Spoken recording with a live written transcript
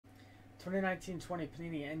2019-20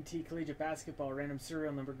 Panini NT Collegiate Basketball Random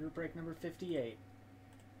Serial Number Group Break number 58.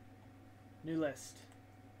 New list.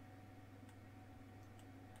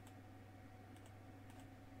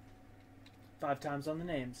 Five times on the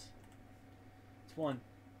names. It's 1,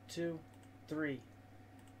 2, 3,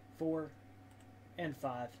 4, and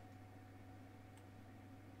 5.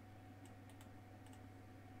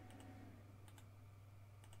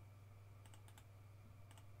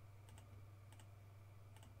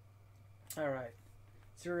 Alright,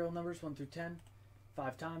 serial numbers 1 through 10,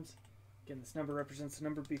 5 times. Again, this number represents the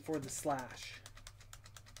number before the slash.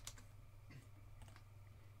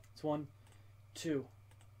 It's 1, 2,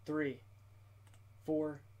 3,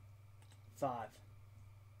 4, 5.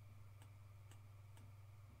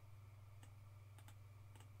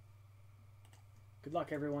 Good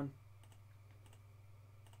luck, everyone.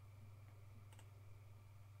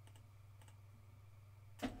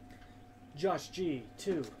 Josh G,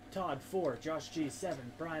 2, Todd 4, Josh G 7,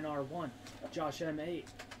 Brian R 1, Josh M 8,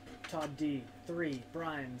 Todd D 3,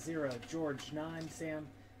 Brian 0, George 9, Sam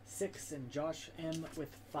 6, and Josh M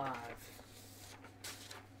with 5.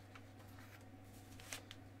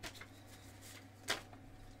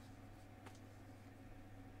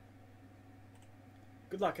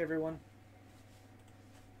 Good luck, everyone.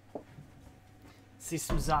 See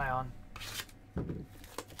some Zion.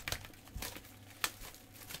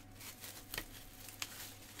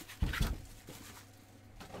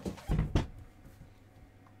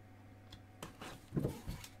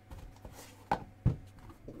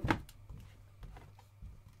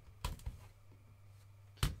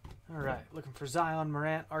 All right, looking for Zion,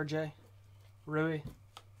 Morant, RJ, Rui.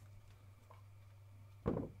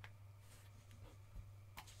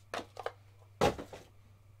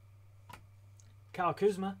 Kyle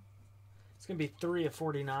Kuzma. It's going to be 3 of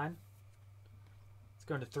 49. It's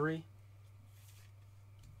going to 3.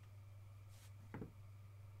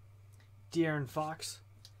 De'Aaron Fox,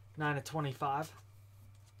 9 of 25.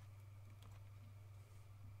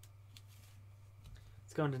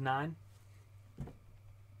 It's going to 9.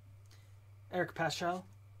 Eric Paschal,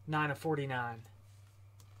 9 of 49.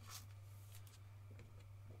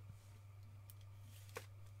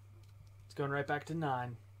 It's going right back to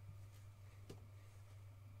 9.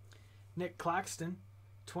 Nick Claxton,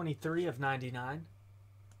 23 of 99.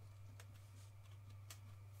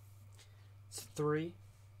 It's 3.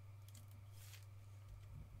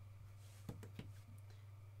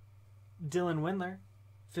 Dylan Windler,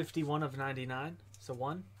 51 of 99. So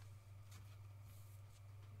 1.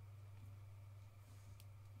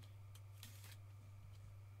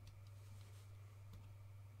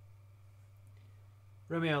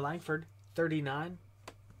 Romeo Langford, 39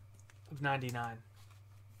 of 99.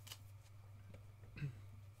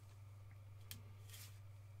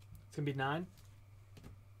 It's going to be 9.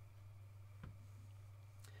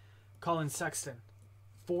 Colin Sexton,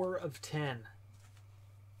 4 of 10.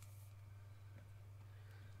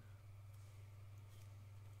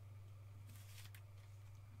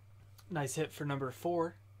 Nice hit for number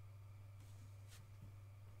 4.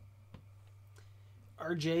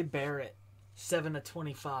 RJ Barrett, 7 of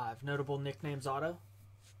 25. Notable nicknames auto.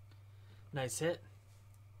 Nice hit.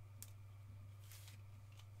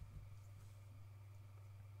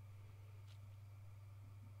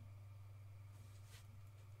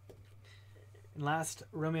 And last,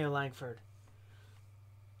 Romeo Langford,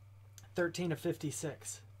 13 of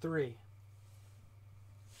 56. 3.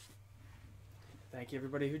 Thank you,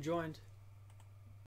 everybody who joined.